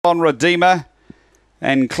on Redeemer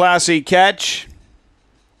and Classy Catch.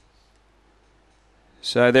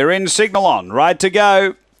 So they're in, signal on, right to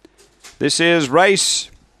go. This is race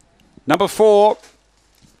number 4.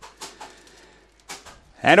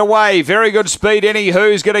 And away, very good speed.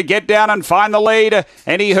 Anyho's going to get down and find the lead.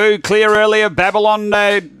 Anyho clear earlier. Babylon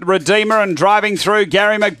Redeemer and driving through.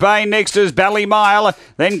 Gary McBain. Next is Ballymile.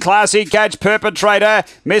 Then Classy Catch, Perpetrator,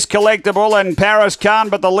 Miss Collectible and Paris Khan.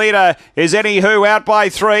 But the leader is Anyho out by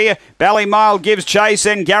 3. Ballymile gives chase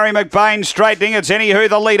and Gary McBain straightening. It's Anyho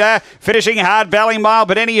the leader. Finishing hard Ballymile,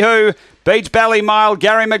 but Anyho beats Ballymile,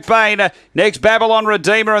 Gary McBain. Next, Babylon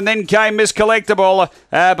Redeemer, and then came Miss Collectible.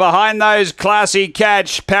 Behind those, Classy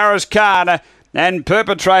Catch, Paris Khan, and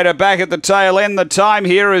Perpetrator back at the tail end. The time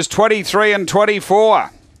here is 23 and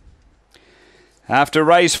 24. After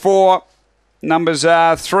race 4, numbers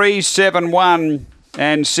are 3, 7, 1,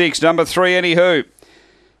 and 6. Number 3, Anyho.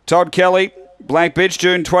 Todd Kelly, Black Bitch,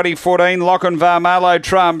 June 2014. Lochinvar Marlow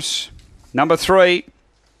trumps. Number 3.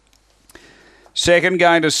 Second,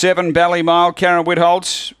 going to 7, Ballymile, Karen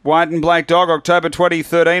Whitholtz. White and Black Dog, October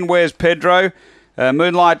 2013. Where's Pedro?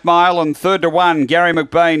 Moonlight Mile. And 3rd to 1, Gary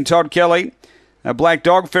McBain, Todd Kelly. Black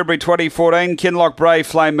Dog, February 2014. Kinloch Brave,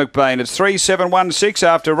 Flame McBain. It's 3, 7, 1, 6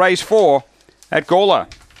 after race 4 at Gawler.